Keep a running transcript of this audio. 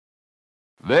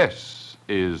This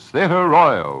is Theatre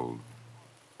Royal.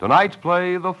 Tonight's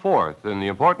play, the fourth in the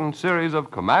important series of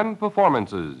command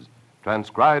performances,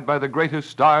 transcribed by the greatest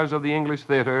stars of the English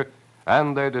theatre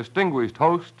and their distinguished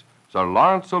host, Sir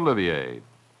Laurence Olivier.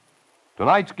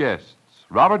 Tonight's guests,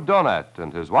 Robert Donat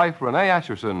and his wife, Renee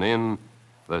Asherson, in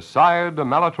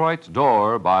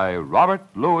TheSireDeMaletroitsDoor by Robert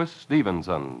Louis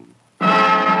Stevenson.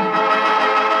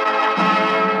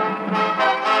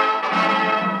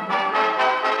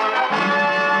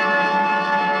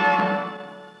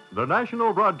 The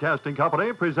National Broadcasting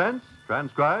Company presents,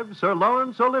 transcribes Sir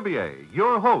Laurence Olivier,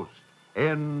 your host,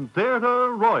 in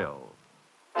Theatre Royal.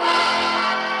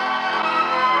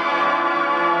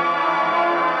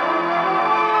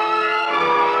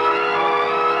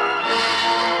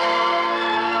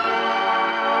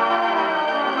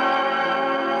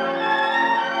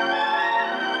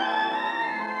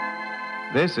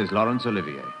 This is Laurence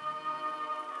Olivier.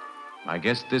 My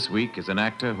guest this week is an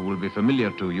actor who will be familiar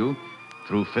to you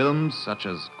through films such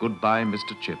as Goodbye,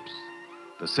 Mr. Chips,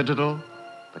 The Citadel,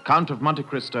 The Count of Monte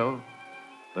Cristo,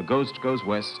 The Ghost Goes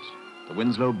West, The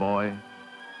Winslow Boy,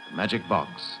 The Magic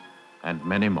Box, and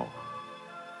many more.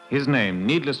 His name,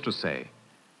 needless to say,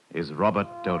 is Robert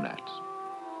Donat.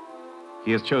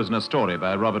 He has chosen a story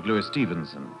by Robert Louis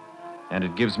Stevenson, and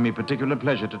it gives me particular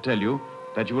pleasure to tell you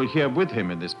that you will hear with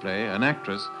him in this play an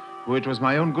actress who it was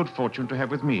my own good fortune to have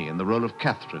with me in the role of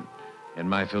Catherine in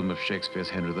my film of Shakespeare's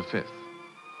Henry V.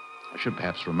 I should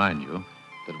perhaps remind you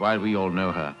that while we all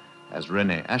know her as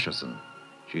Renee Asherson,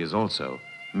 she is also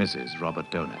Mrs.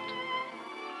 Robert Donat.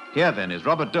 Here, then, is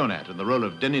Robert Donat in the role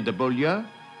of Denis de Beaulieu,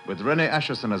 with Renee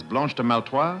Asherson as Blanche de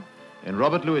Maltois, in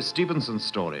Robert Louis Stevenson's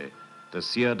story,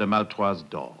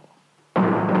 TheSireDeMaletroitsDoor.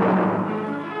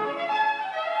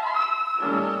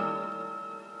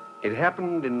 It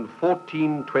happened in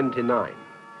 1429.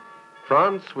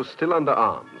 France was still under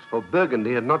arms, for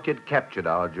Burgundy had not yet captured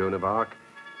our Joan of Arc,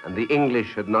 and the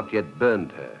English had not yet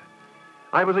burned her.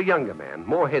 I was a younger man,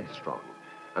 more headstrong,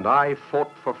 and I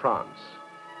fought for France.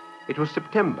 It was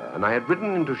September, and I had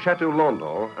ridden into Chateau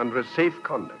Landon under a safe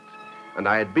conduct, and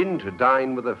I had been to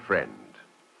dine with a friend.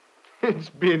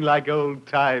 It's been like old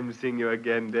times seeing you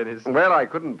again, Dennis. Well, I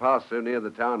couldn't pass so near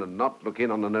the town and not look in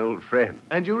on an old friend.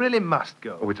 And you really must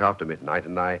go. Oh, it's after midnight,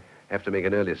 and I have to make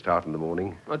an early start in the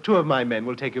morning. Well, two of my men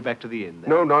will take you back to the inn, then.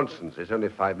 No nonsense. It's only a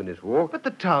 5 minutes walk. But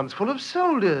the town's full of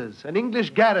soldiers, an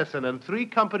English garrison, and 3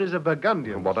 companies of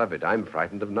Burgundians. And what of it? I'm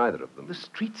frightened of neither of them. The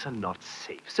streets are not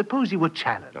safe. Suppose you were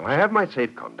challenged. Now, I have my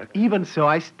safe conduct. Even so,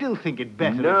 I still think it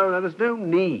better. No, there's no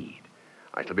need.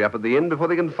 I shall be up at the inn before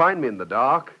they can find me in the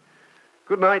dark.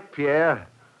 Good night, Pierre.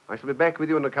 I shall be back with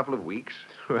you in a couple of weeks.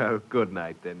 Well, good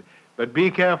night, then. But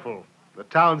be careful. The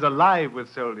town's alive with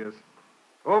soldiers.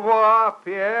 Au revoir,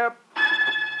 Pierre.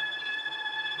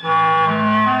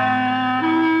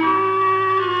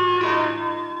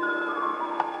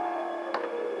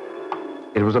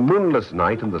 It was a moonless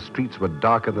night, and the streets were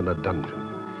darker than a dungeon.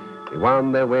 They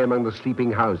wound their way among the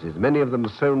sleeping houses, many of them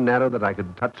so narrow that I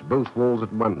could touch both walls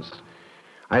at once.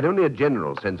 I had only a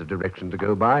general sense of direction to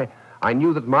go by. I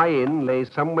knew that my inn lay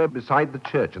somewhere beside the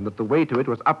church and that the way to it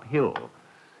was uphill.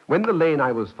 When the lane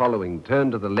I was following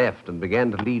turned to the left and began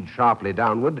to lead sharply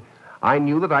downward, I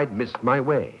knew that I'd missed my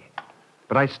way.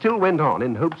 But I still went on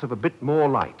in hopes of a bit more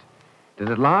light.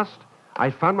 Till at last, I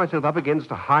found myself up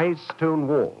against a high stone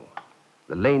wall.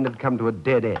 The lane had come to a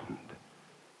dead end.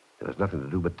 There was nothing to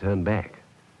do but turn back.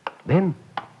 Then,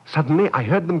 suddenly, I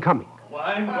heard them coming.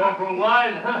 Wine, Corporal,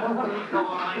 wine.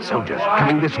 Soldiers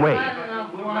coming this way.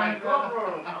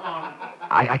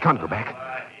 I can't go back.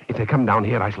 If they come down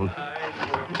here, I shall...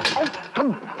 Oh,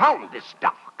 confound this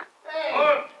dark.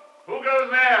 Hey. Who goes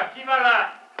there? Qui va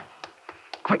là?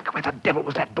 Quick, where the devil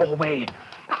was that doorway?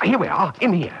 Here we are,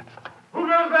 in here. Who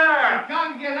goes there?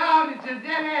 Can't get out, it's a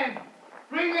dead end.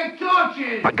 Bring the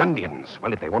torches. Burgundians.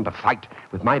 Well, if they want to fight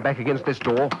with my back against this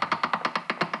door...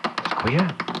 It's queer.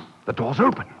 The door's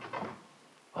open.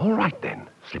 All right, then.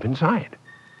 Slip inside.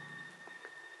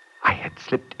 I had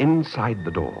slipped inside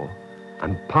the door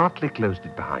and partly closed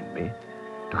it behind me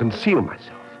to conceal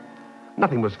myself.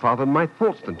 Nothing was farther than my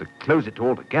thoughts than to close it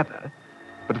altogether.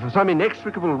 But for some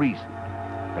inexplicable reason,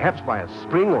 perhaps by a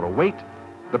spring or a weight,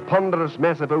 the ponderous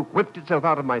mass of oak whipped itself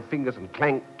out of my fingers and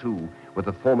clanked to with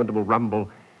a formidable rumble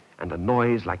and a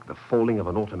noise like the falling of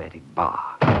an automatic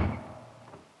bar.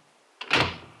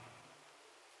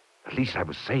 At least I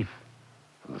was safe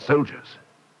from the soldiers.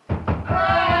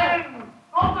 Open!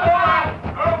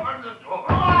 Open the door!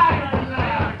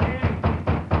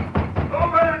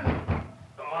 Open!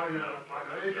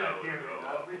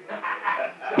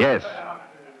 Yes,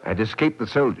 I had escaped the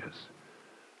soldiers.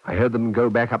 I heard them go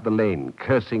back up the lane,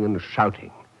 cursing and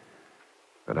shouting.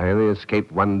 But I only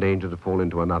escaped one danger to fall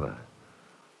into another.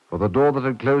 For the door that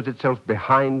had closed itself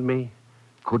behind me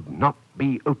could not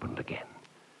be opened again.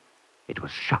 It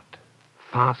was shut,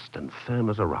 fast and firm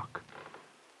as a rock.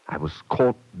 I was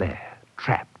caught there,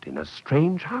 trapped in a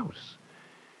strange house,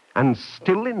 and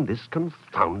still in this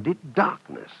confounded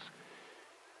darkness.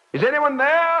 Is anyone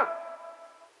there?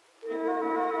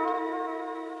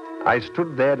 I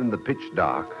stood there in the pitch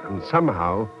dark, and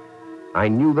somehow I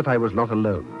knew that I was not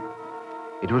alone.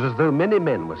 It was as though many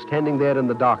men were standing there in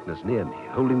the darkness near me,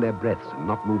 holding their breaths and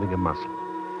not moving a muscle.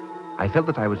 I felt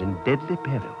that I was in deadly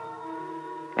peril.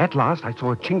 At last, I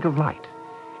saw a chink of light.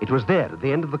 It was there at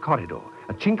the end of the corridor,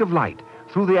 a chink of light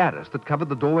through the arras that covered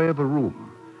the doorway of a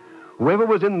room. Whoever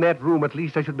was in that room, at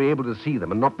least I should be able to see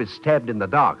them and not be stabbed in the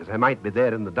dark as I might be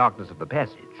there in the darkness of the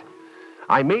passage.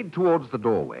 I made towards the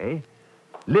doorway,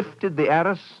 lifted the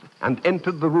arras, and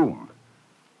entered the room.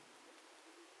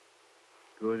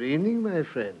 Good evening, my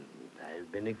friend.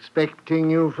 I've been expecting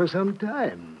you for some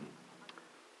time.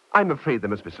 I'm afraid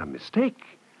there must be some mistake.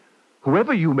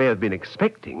 Whoever you may have been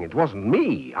expecting, it wasn't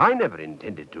me. I never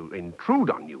intended to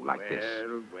intrude on you like this.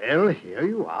 Well, here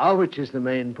you are, which is the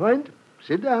main point.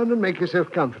 Sit down and make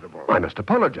yourself comfortable. I must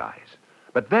apologize.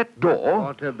 But that door...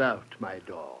 What about my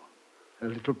door? A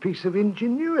little piece of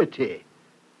ingenuity.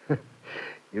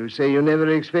 You say you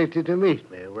never expected to meet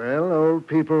me. Well, old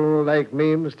people like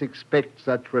me must expect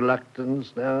such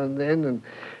reluctance now and then, and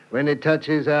when it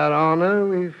touches our honor,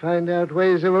 we find out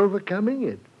ways of overcoming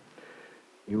it.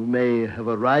 You may have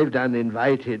arrived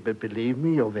uninvited, but believe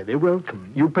me, you're very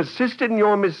welcome. You persist in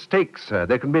your mistake, sir.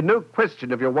 There can be no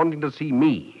question of your wanting to see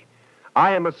me.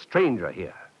 I am a stranger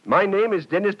here. My name is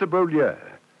Dennis de Beaulieu.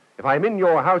 If I'm in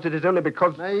your house, it is only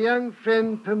because... My young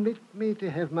friend, permit me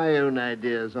to have my own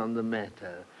ideas on the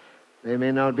matter. They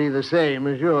may not be the same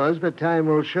as yours, but time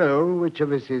will show which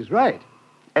of us is right.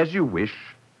 As you wish.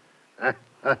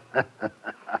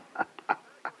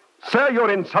 Sir,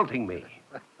 you're insulting me.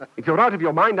 If you're out of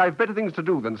your mind, I've better things to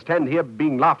do than stand here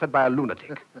being laughed at by a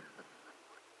lunatic.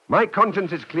 My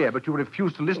conscience is clear, but you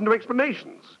refuse to listen to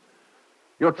explanations.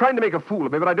 You're trying to make a fool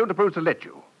of me, but I don't propose to let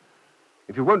you.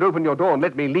 If you won't open your door and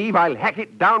let me leave, I'll hack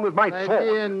it down with my sword. My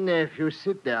dear nephew,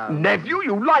 sit down. Nephew,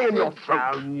 you lie in your Sit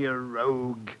throat. down, you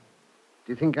rogue. Do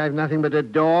you think I've nothing but a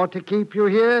door to keep you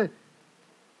here?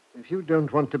 If you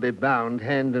don't want to be bound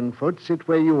hand and foot, sit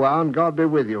where you are and God be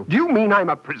with you. Do you mean I'm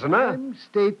a prisoner? I'm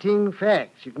stating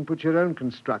facts. You can put your own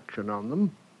construction on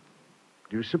them.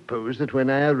 Do you suppose that when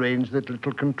I arranged that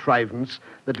little contrivance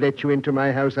that let you into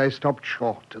my house, I stopped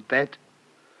short at that?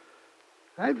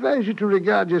 I advise you to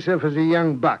regard yourself as a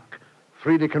young buck,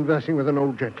 freely conversing with an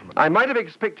old gentleman. I might have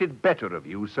expected better of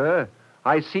you, sir.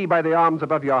 I see by the arms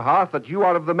above your hearth that you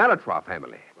are of the Maletroit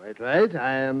family. Quite right.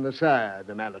 I am the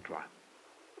TheSireDeMaletroits.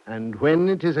 And when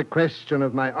it is a question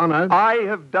of my honor... I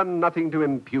have done nothing to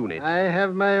impugn it. I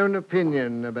have my own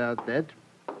opinion about that.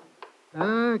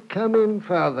 Come in,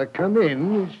 Father, come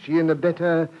in. Is she in a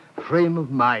better frame of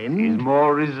mind? She's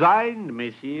more resigned,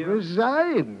 monsieur.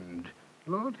 Resigned?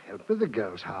 Lord help her, the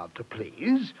girl's hard to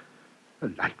please. A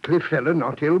likely fellow,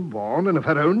 not ill-born, and of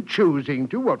her own choosing,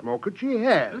 too. What more could she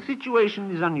have? The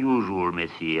situation is unusual,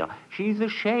 monsieur. She's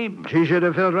ashamed. She should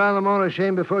have felt rather more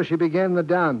ashamed before she began the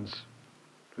dance.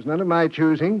 It was none of my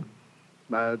choosing.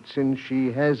 But since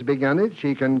she has begun it,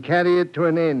 she can carry it to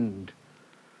an end.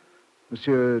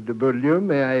 Monsieur de Beaulieu,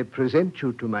 may I present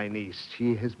you to my niece?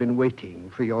 She has been waiting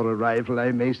for your arrival,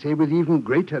 I may say, with even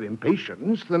greater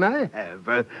impatience than I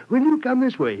have. Will you come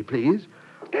this way, please?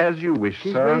 As you wish,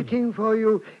 She's sir. waiting for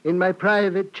you in my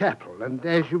private chapel, and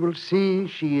as you will see,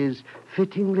 she is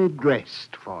fittingly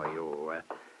dressed for you,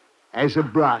 as a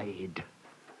bride.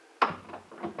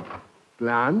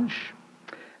 Blanche,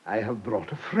 I have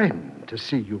brought a friend to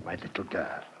see you, my little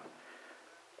girl.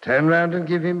 Turn round and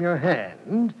give him your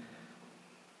hand.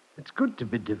 It's good to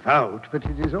be devout, but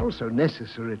it is also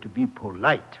necessary to be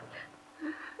polite.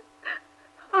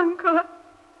 Uncle,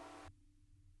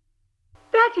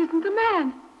 that isn't the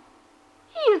man.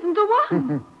 He isn't the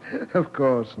one. Of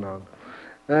course not.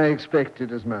 I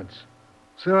expected as much.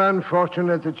 So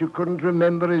unfortunate that you couldn't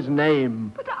remember his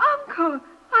name. But, Uncle,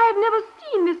 I have never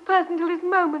seen this person till this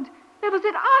moment. Never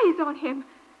set eyes on him.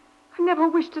 I never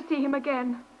wish to see him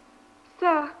again.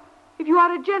 Sir, if you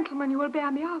are a gentleman, you will bear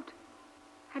me out.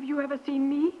 Have you ever seen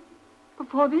me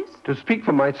before this? To speak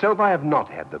for myself, I have not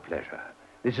had the pleasure.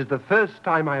 This is the first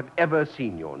time I have ever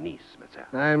seen your niece, monsieur.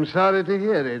 I'm sorry to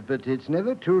hear it, but it's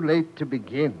never too late to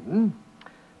begin.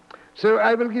 So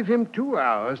I will give him 2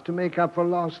 hours to make up for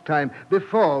lost time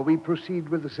before we proceed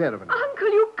with the ceremony. Uncle,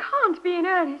 you can't be in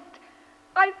earnest.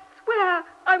 I swear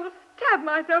I will stab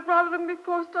myself rather than be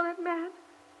forced on that man.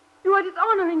 You are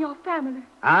dishonoring your family.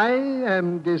 I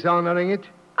am dishonoring it.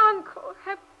 Uncle,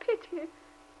 have pity.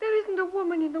 There isn't a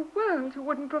woman in the world who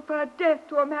wouldn't prefer death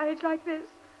to a marriage like this.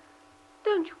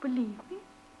 Don't you believe me?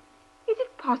 Is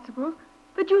it possible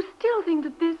that you still think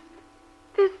that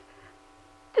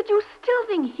that you still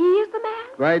think he is the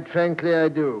man? Quite frankly, I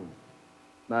do.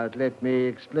 But let me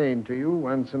explain to you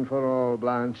once and for all,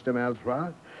 Blanche de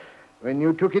Maletroit. When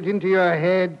you took it into your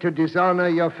head to dishonor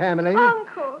your family...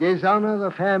 Uncle! Dishonor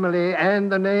the family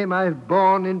and the name I've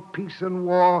borne in peace and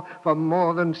war for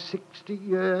more than 60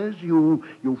 years, you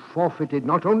forfeited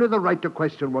not only the right to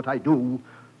question what I do,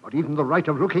 but even the right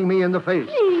of looking me in the face.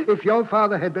 Please. If your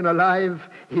father had been alive,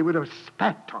 he would have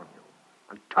spat on you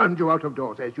and turned you out of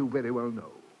doors, as you very well know.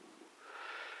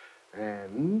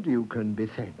 And you can be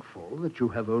thankful that you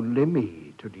have only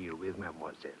me to deal with,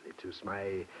 mademoiselle. It is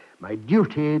my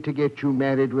duty to get you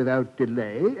married without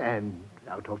delay, and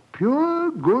out of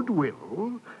pure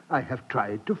goodwill, I have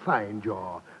tried to find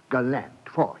your gallant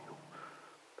for you.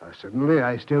 Personally,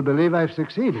 I still believe I've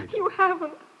succeeded. You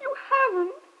haven't.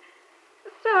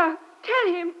 Sir,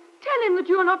 tell him that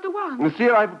you're not the one.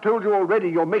 Monsieur, I've told you already,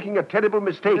 you're making a terrible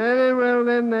mistake. Very well,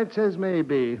 then, that's as may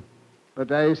be.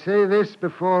 But I say this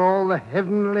before all the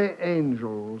heavenly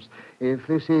angels. If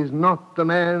this is not the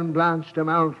man, Blanche de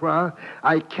Maletroit,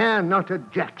 I care not a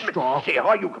jackstraw. Monsieur,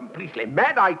 are you completely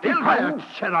mad? I tell you. Quiet,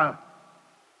 sirrah.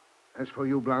 As for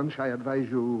you, Blanche, I advise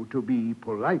you to be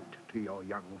polite to your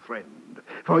young friend.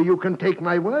 For you can take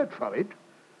my word for it.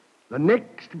 The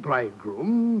next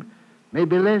bridegroom may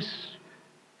be less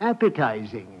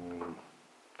appetizing.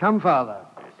 Come, Father.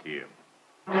 Monsieur.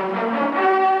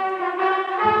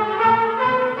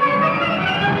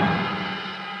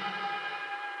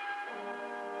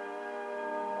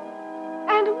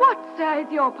 And what, sir,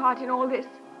 is your part in all this?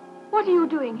 What are you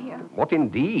doing here? What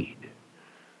indeed?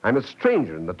 I'm a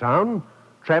stranger in the town,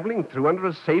 traveling through under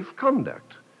a safe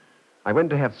conduct. I went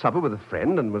to have supper with a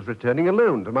friend and was returning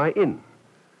alone to my inn.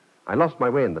 I lost my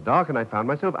way in the dark, and I found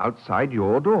myself outside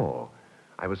your door.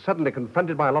 I was suddenly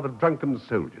confronted by a lot of drunken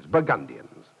soldiers,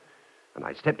 Burgundians. And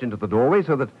I stepped into the doorway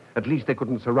so that at least they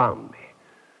couldn't surround me.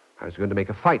 I was going to make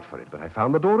a fight for it, but I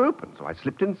found the door open, so I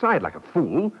slipped inside like a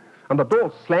fool, and the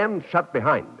door slammed shut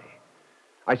behind me.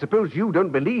 I suppose you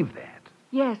don't believe that.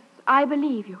 Yes, I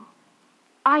believe you.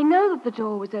 I know that the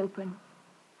door was open,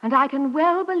 and I can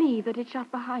well believe that it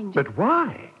shut behind you. But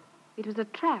why? It was a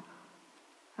trap.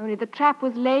 Only the trap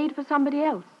was laid for somebody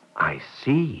else. I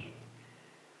see.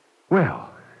 Well,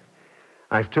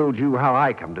 I've told you how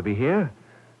I come to be here.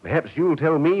 Perhaps you'll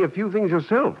tell me a few things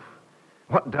yourself.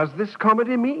 What does this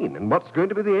comedy mean, and what's going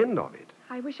to be the end of it?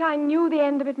 I wish I knew the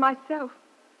end of it myself.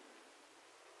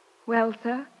 Well,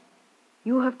 sir,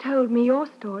 you have told me your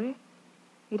story.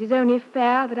 It is only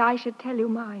fair that I should tell you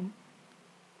mine.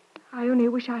 I only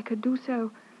wish I could do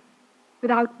so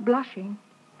without blushing.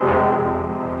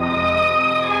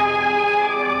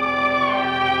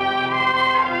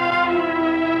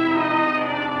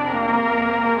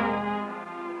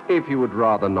 If you would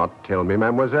rather not tell me,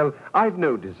 mademoiselle, I've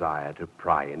no desire to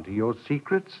pry into your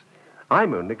secrets.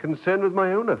 I'm only concerned with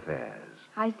my own affairs.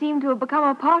 I seem to have become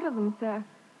a part of them, sir.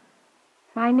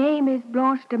 My name is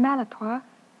Blanche de Maletroit.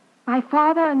 My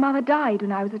father and mother died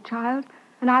when I was a child,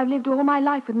 and I've lived all my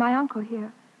life with my uncle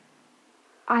here.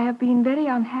 I have been very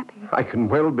unhappy. I can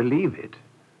well believe it.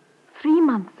 3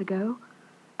 months ago,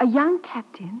 a young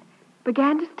captain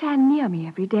began to stand near me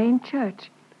every day in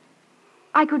church.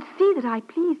 I could see that I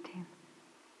pleased him,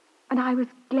 and I was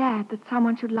glad that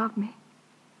someone should love me.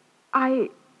 I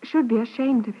should be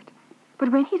ashamed of it,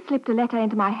 but when he slipped a letter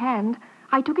into my hand,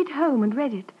 I took it home and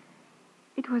read it.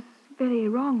 It was very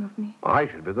wrong of me. I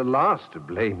should be the last to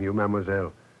blame you,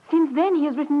 mademoiselle. Since then, he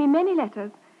has written me many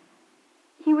letters.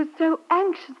 He was so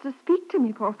anxious to speak to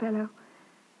me, poor fellow,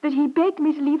 that he begged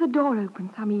me to leave the door open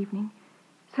some evening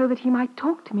so that he might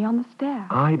talk to me on the stair.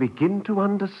 I begin to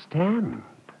understand.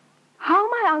 How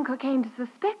my uncle came to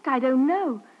suspect, I don't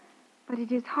know, but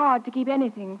it is hard to keep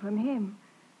anything from him.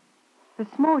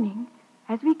 This morning,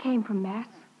 as we came from Mass,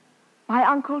 my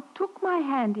uncle took my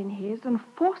hand in his and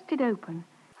forced it open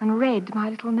and read my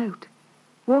little note,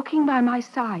 walking by my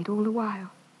side all the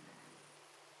while.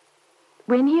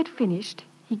 When he had finished,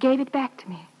 he gave it back to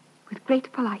me with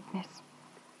great politeness.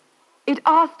 It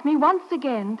asked me once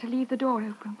again to leave the door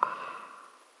open.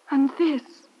 And this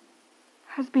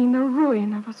has been the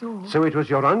ruin of us all. So it was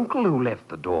your uncle who left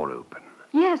the door open?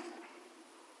 Yes.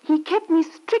 He kept me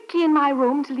strictly in my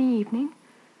room till the evening,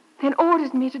 then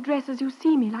ordered me to dress as you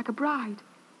see me, like a bride.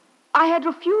 I had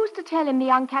refused to tell him the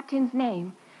young captain's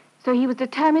name, so he was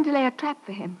determined to lay a trap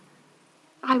for him.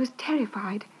 I was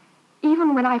terrified,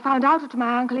 even when I found out what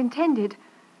my uncle intended.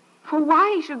 For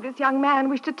why should this young man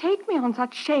wish to take me on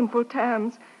such shameful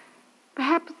terms?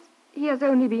 Perhaps he has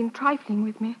only been trifling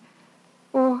with me.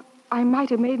 Or I might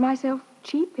have made myself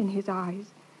cheap in his eyes.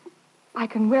 I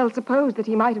can well suppose that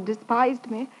he might have despised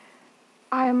me.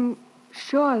 I am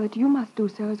sure that you must do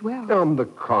so as well. On the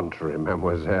contrary,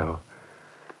 mademoiselle.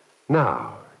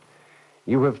 Now,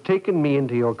 you have taken me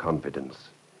into your confidence.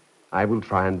 I will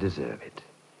try and deserve it.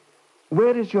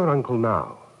 Where is your uncle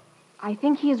now? I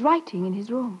think he is writing in his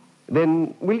room.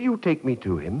 Then will you take me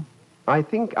to him? I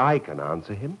think I can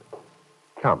answer him.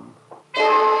 Come.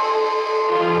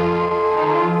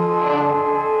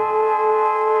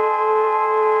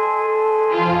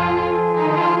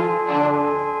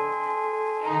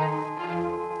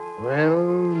 Well,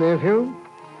 nephew?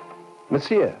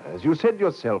 Monsieur, as you said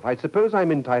yourself, I suppose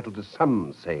I'm entitled to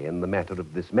some say in the matter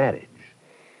of this marriage.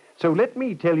 So let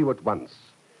me tell you at once,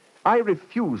 I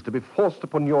refuse to be forced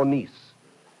upon your niece.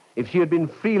 If she had been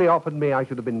freely offered me, I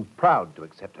should have been proud to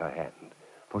accept her hand,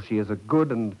 for she is a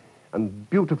good and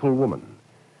beautiful woman.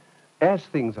 As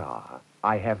things are,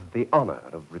 I have the honor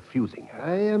of refusing her.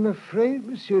 I am afraid,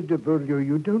 Monsieur de Beaulieu,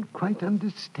 you don't quite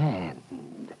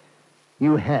understand.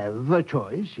 You have a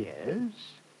choice, yes.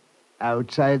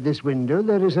 Outside this window,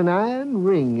 there is an iron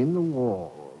ring in the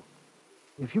wall.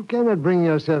 If you cannot bring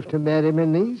yourself to marry my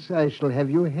niece, I shall have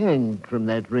you hanged from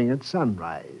that ring at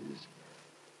sunrise.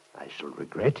 I shall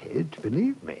regret it,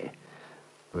 believe me.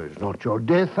 For it's not your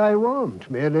death I want,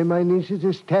 merely my niece's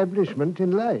establishment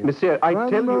in life. Monsieur, I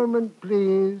tell you... One moment,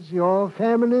 please. Your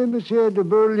family, Monsieur de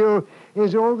Beaulieu,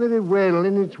 is all very well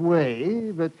in its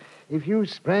way, but if you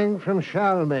sprang from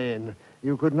Charlemagne,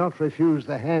 you could not refuse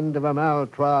the hand of a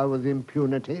Maltroit with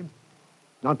impunity.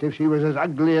 Not if she was as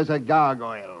ugly as a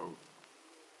gargoyle.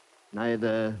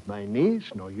 Neither my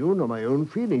niece, nor you, nor my own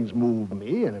feelings move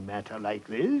me in a matter like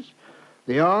this.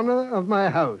 The honor of my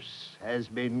house has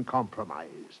been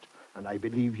compromised, and I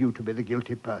believe you to be the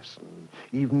guilty person.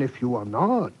 Even if you are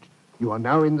not, you are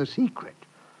now in the secret.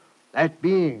 That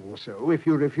being so, if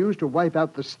you refuse to wipe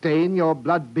out the stain, your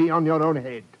blood be on your own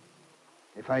head.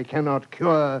 If I cannot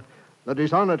cure the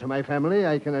dishonor to my family,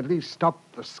 I can at least stop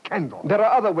the scandal. There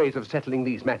are other ways of settling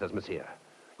these matters, monsieur.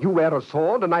 You wear a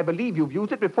sword, and I believe you've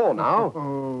used it before now.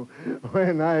 Oh,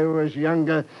 when I was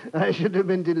younger, I should have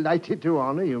been delighted to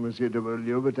honor you, Monsieur de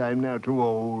Beaulieu, but I'm now too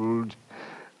old.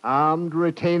 Armed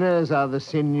retainers are the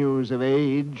sinews of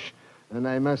age, and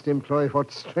I must employ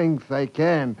what strength I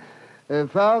can.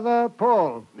 Father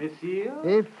Paul. Monsieur?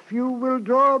 If you will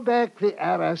draw back the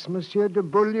arras, Monsieur de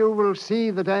Beaulieu will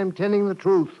see that I'm telling the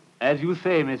truth. As you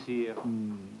say, monsieur.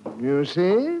 You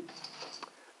see?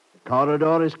 The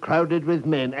corridor is crowded with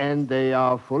men, and they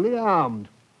are fully armed.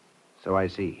 So I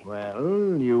see.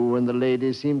 Well, you and the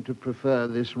lady seem to prefer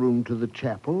this room to the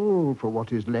chapel for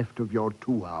what is left of your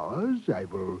 2 hours. I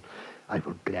will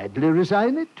gladly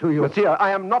resign it to you. Monsieur,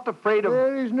 I am not afraid of...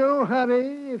 There is no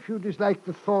hurry. If you dislike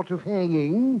the thought of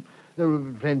hanging, there will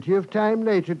be plenty of time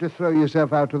later to throw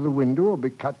yourself out of the window or be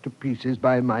cut to pieces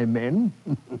by my men.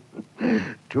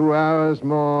 2 hours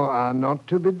more are not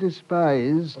to be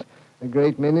despised. A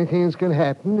great many things can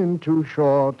happen in 2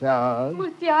 short hours.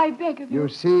 Monsieur, I beg of you. You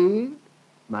see,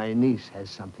 my niece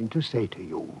has something to say to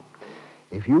you.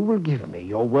 If you will give me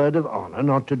your word of honor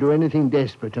not to do anything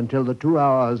desperate until the 2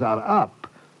 hours are up,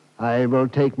 I will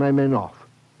take my men off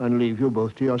and leave you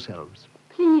both to yourselves.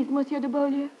 Please, Monsieur de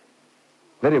Beaulieu.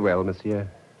 Very well, monsieur.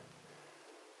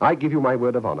 I give you my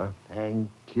word of honor. Thank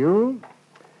you.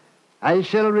 I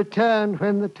shall return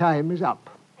when the time is up.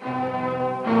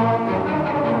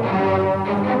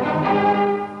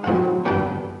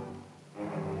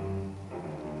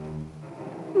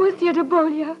 Monsieur de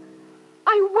Beaulieu,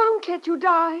 I won't let you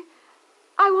die.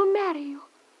 I will marry you,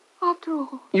 after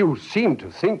all. You seem to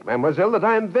think, mademoiselle, that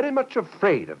I am very much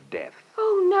afraid of death.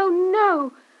 Oh,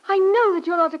 no. I know that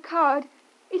you're not a coward.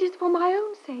 It is for my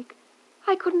own sake.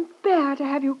 I couldn't bear to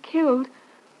have you killed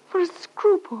for a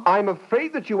scruple. I'm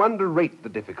afraid that you underrate the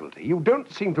difficulty. You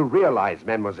don't seem to realize,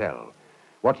 mademoiselle.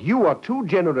 What you are too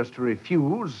generous to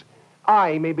refuse,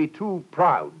 I may be too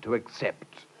proud to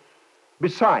accept.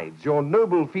 Besides, your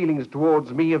noble feelings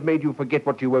towards me have made you forget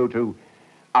what you owe to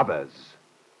others.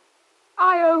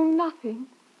 I owe nothing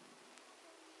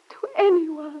to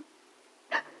anyone.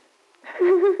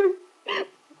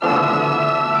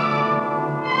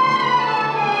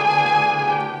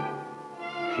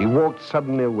 She walked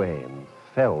suddenly away and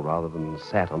fell rather than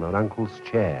sat on her uncle's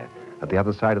chair at the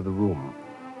other side of the room.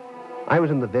 I was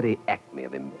in the very acme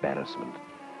of embarrassment.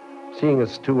 Seeing a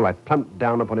stool, I plumped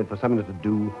down upon it for something to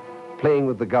do, playing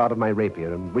with the guard of my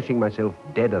rapier and wishing myself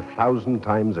dead 1,000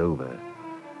 times over.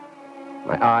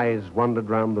 My eyes wandered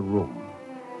round the room.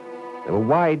 There There were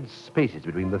wide spaces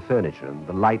between the furniture, and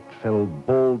the light fell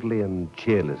baldly and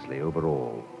cheerlessly over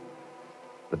all.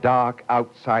 The dark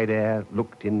outside air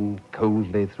looked in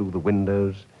coldly through the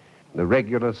windows. The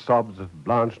regular sobs of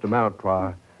Blanche de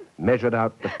Maletroit measured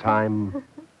out the time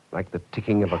like the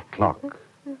ticking of a clock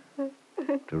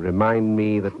to remind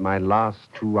me that my last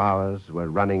 2 hours were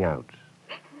running out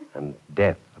and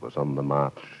death was on the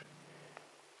march.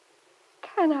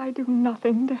 Can I do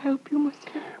nothing to help you,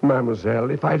 monsieur? Mademoiselle,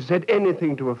 if I've said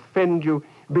anything to offend you,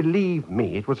 believe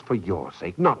me, it was for your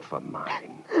sake, not for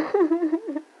mine.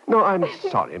 No, I'm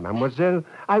sorry, mademoiselle.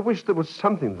 I wish there was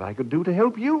something that I could do to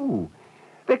help you.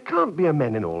 There can't be a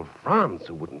man in all France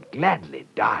who wouldn't gladly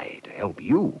die to help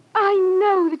you. I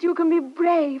know that you can be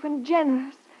brave and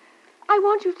generous. I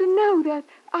want you to know that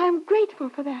I am grateful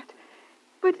for that.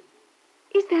 But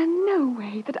is there no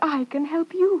way that I can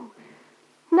help you?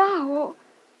 Now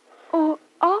or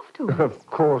afterwards? Of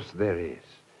course there is.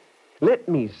 Let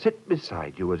me sit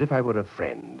beside you as if I were a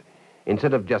friend,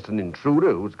 instead of just an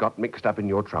intruder who's got mixed up in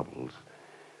your troubles.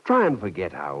 Try and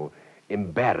forget how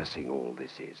embarrassing all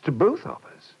this is to both of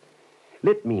us.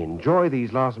 Let me enjoy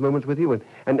these last moments with you,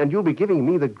 and you'll be giving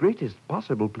me the greatest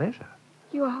possible pleasure.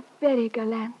 You are very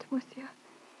gallant, monsieur.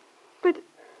 But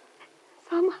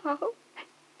somehow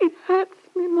it hurts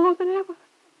me more than ever.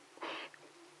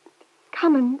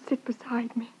 Come and sit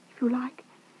beside me, if you like.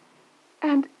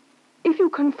 And if you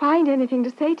can find anything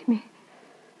to say to me,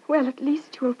 well, at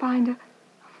least you will find a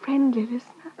friendly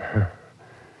listener.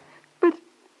 But,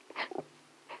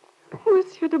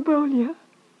 Monsieur de Beaulieu,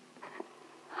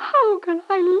 how can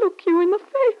I look you in the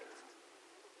face?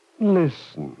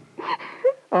 Listen,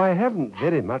 I haven't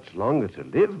very much longer to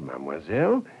live,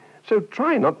 mademoiselle, so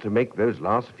try not to make those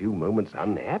last few moments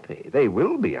unhappy. They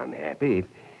will be unhappy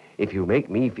if you make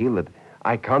me feel that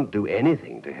I can't do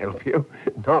anything to help you,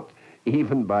 not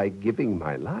even by giving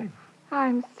my life.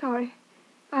 I'm sorry.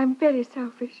 I'm very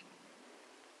selfish.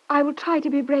 I will try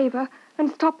to be braver and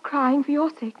stop crying for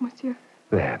your sake, monsieur.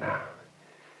 There now.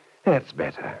 That's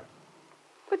better.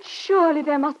 But surely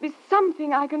there must be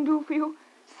something I can do for you.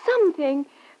 Something.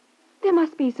 There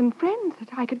must be some friends that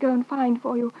I could go and find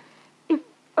for you, if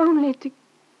only to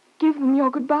give them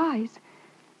your goodbyes.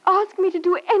 Ask me to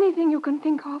do anything you can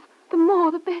think of. The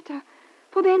more, the better.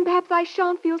 For then perhaps I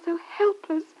shan't feel so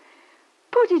helpless.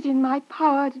 Put it in my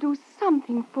power to do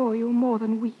something for you more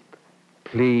than weep.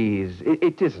 Please,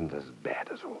 it isn't as bad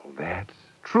as all that.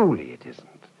 Truly it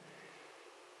isn't.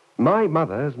 My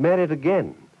mother's married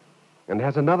again and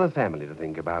has another family to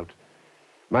think about.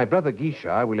 My brother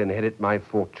Guichard will inherit my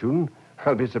fortune.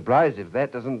 I'll be surprised if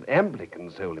that doesn't amply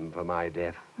console him for my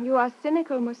death. You are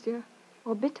cynical, monsieur,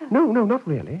 or bitter. No, not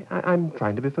really. I'm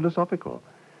trying to be philosophical.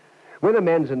 When a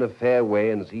man's in a fair way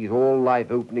and sees all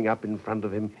life opening up in front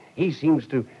of him, he seems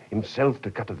to himself to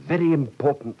cut a very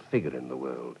important figure in the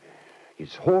world.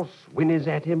 His horse whinnies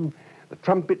at him, the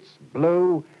trumpets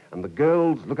blow, and the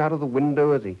girls look out of the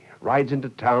window as he rides into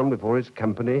town before his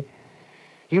company.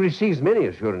 He receives many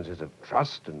assurances of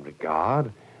trust and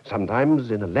regard,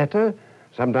 sometimes in a letter,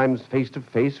 sometimes face to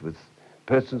face with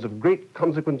persons of great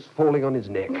consequence falling on his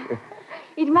neck.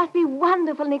 It must be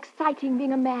wonderful and exciting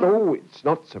being a man. Oh, it's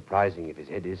not surprising if his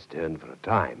head is turned for a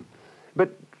time.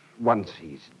 But once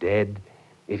he's dead,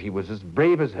 if he was as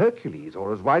brave as Hercules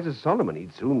or as wise as Solomon,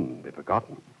 he'd soon be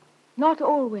forgotten. Not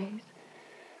always.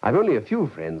 I've only a few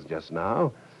friends just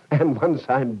now, and once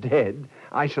I'm dead,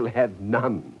 I shall have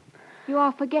none. You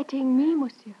are forgetting me,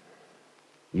 monsieur.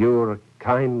 You're a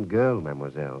kind girl,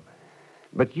 mademoiselle,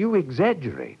 but you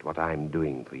exaggerate what I'm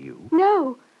doing for you.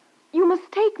 No. You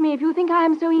mistake me if you think I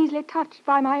am so easily touched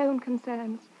by my own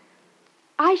concerns.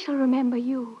 I shall remember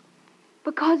you,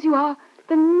 because you are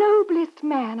the noblest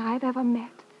man I have ever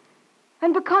met,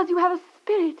 and because you have a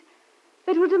spirit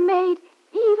that would have made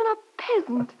even a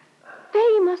peasant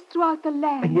famous throughout the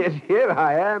land. Yet here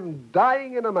I am,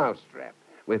 dying in a mousetrap,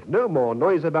 with no more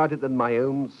noise about it than my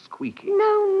own squeaking.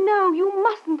 No, you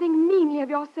mustn't think meanly of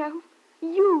yourself.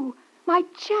 You, my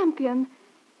champion.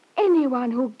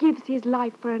 Anyone who gives his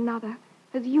life for another,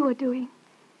 as you are doing,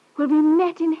 will be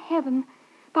met in heaven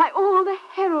by all the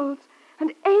heralds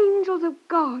and angels of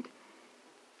God.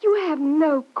 You have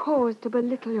no cause to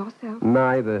belittle yourself.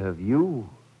 Neither have you.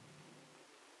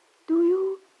 Do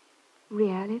you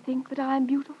really think that I am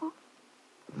beautiful?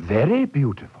 Very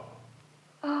beautiful.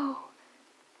 Oh,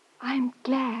 I'm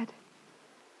glad.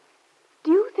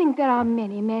 Do you think there are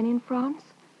many men in France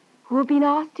who have been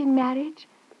asked in marriage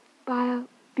by a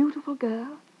beautiful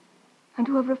girl and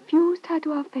who have refused her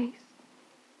to her face?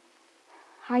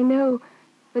 I know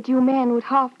that you men would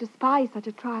half despise such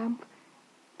a triumph,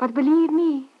 but believe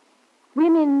me,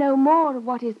 women know more of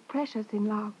what is precious in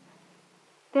love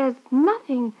There's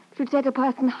nothing should set a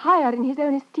person higher in his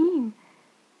own esteem.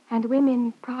 And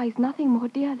women prize nothing more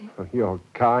dearly. Oh, you're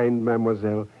kind,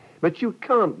 mademoiselle. But you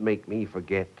can't make me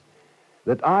forget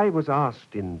that I was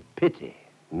asked in pity,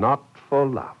 not for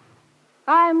love.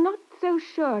 I am not so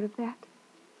sure of that.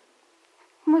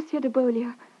 Monsieur de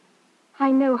Beaulieu,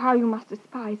 I know how you must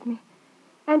despise me.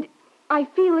 And I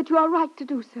feel that you are right to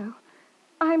do so.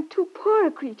 I am too poor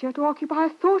a creature to occupy a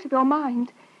thought of your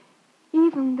mind,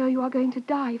 even though you are going to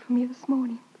die for me this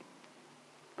morning.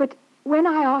 But when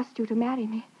I asked you to marry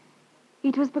me,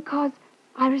 it was because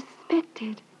I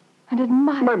respected and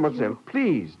admired Mademoiselle, you.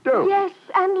 please, don't. Yes,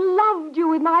 and loved you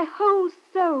with my whole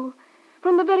soul,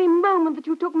 from the very moment that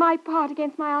you took my part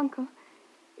against my uncle.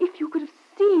 If you could have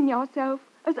seen yourself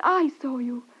as I saw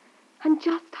you, and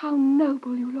just how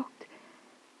noble you looked,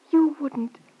 you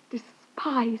wouldn't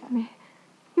despise me.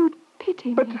 You'd pity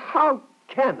me. But how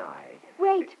can I?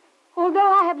 Wait. Although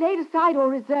I have laid aside all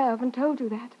reserve and told you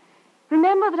that,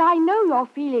 remember that I know your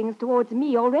feelings towards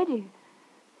me already.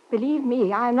 Believe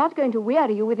me, I am not going to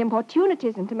weary you with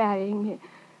importunities into marrying me.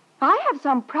 I have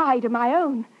some pride of my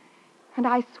own, and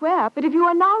I swear that if you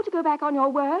are now to go back on your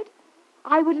word,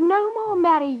 I would no more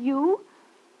marry you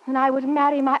than I would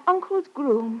marry my uncle's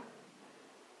groom.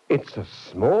 It's a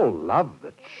small love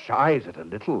that shies at a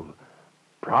little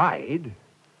pride.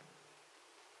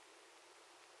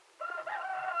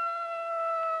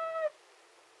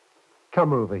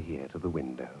 Come over here to the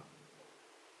window.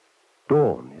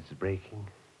 Dawn is breaking.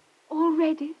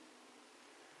 Already?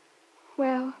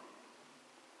 Well,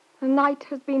 the night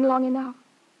has been long enough.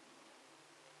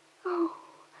 Oh,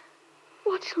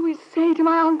 what shall we say to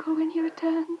my uncle when he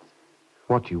returns?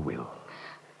 What you will.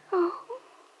 Oh.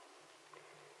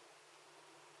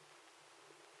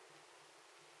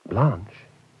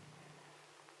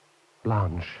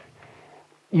 Blanche,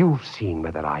 you've seen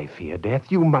whether I fear death.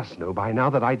 You must know by now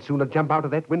that I'd sooner jump out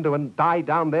of that window and die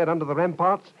down there under the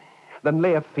ramparts than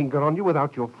lay a finger on you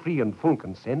without your free and full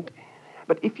consent.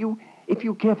 But if you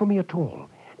care for me at all,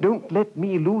 don't let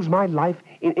me lose my life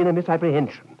in a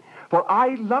misapprehension. For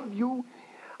I love you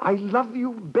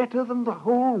better than the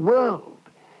whole world.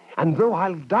 And though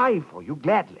I'll die for you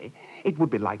gladly, it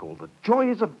would be like all the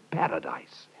joys of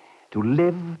paradise to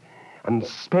live and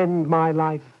spend my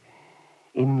life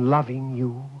in loving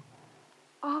you.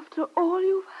 After all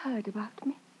you've heard about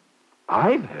me?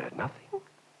 I've heard nothing.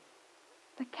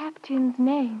 The captain's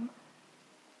name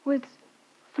was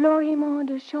Florimond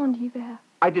de Chandivert.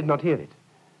 I did not hear it.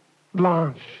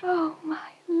 Blanche. Oh, my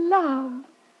love.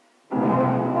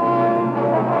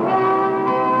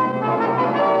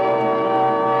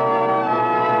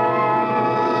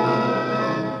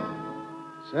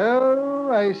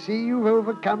 So, I see you've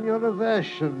overcome your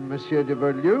aversion, Monsieur de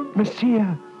Beaulieu.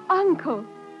 Monsieur. Uncle.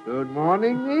 Good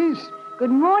morning, niece.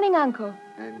 Good morning, Uncle.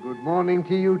 And good morning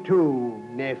to you, too,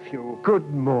 nephew. Good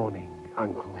morning,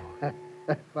 Uncle.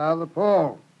 Father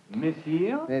Paul.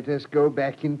 Monsieur? Let us go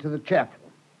back into the chapel.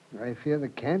 I fear the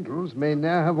candles may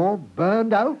now have all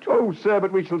burned out. Oh, sir,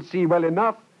 but we shall see well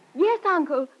enough. Yes,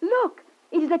 Uncle. Look,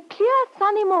 it is a clear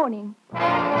sunny morning.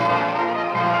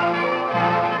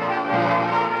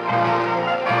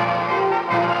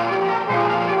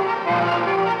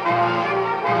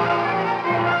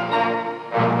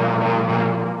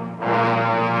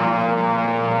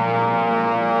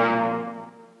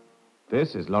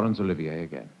 This is Laurence Olivier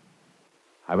again.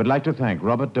 I would like to thank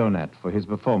Robert Donat for his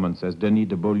performance as Denis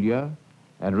de Beaulieu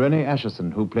and René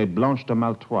Acheson, who played Blanche de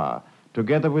Maltroit,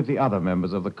 together with the other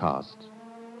members of the cast,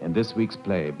 in this week's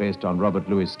play based on Robert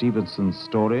Louis Stevenson's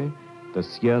story,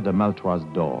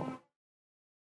 TheSireDeMaletroitsDoor.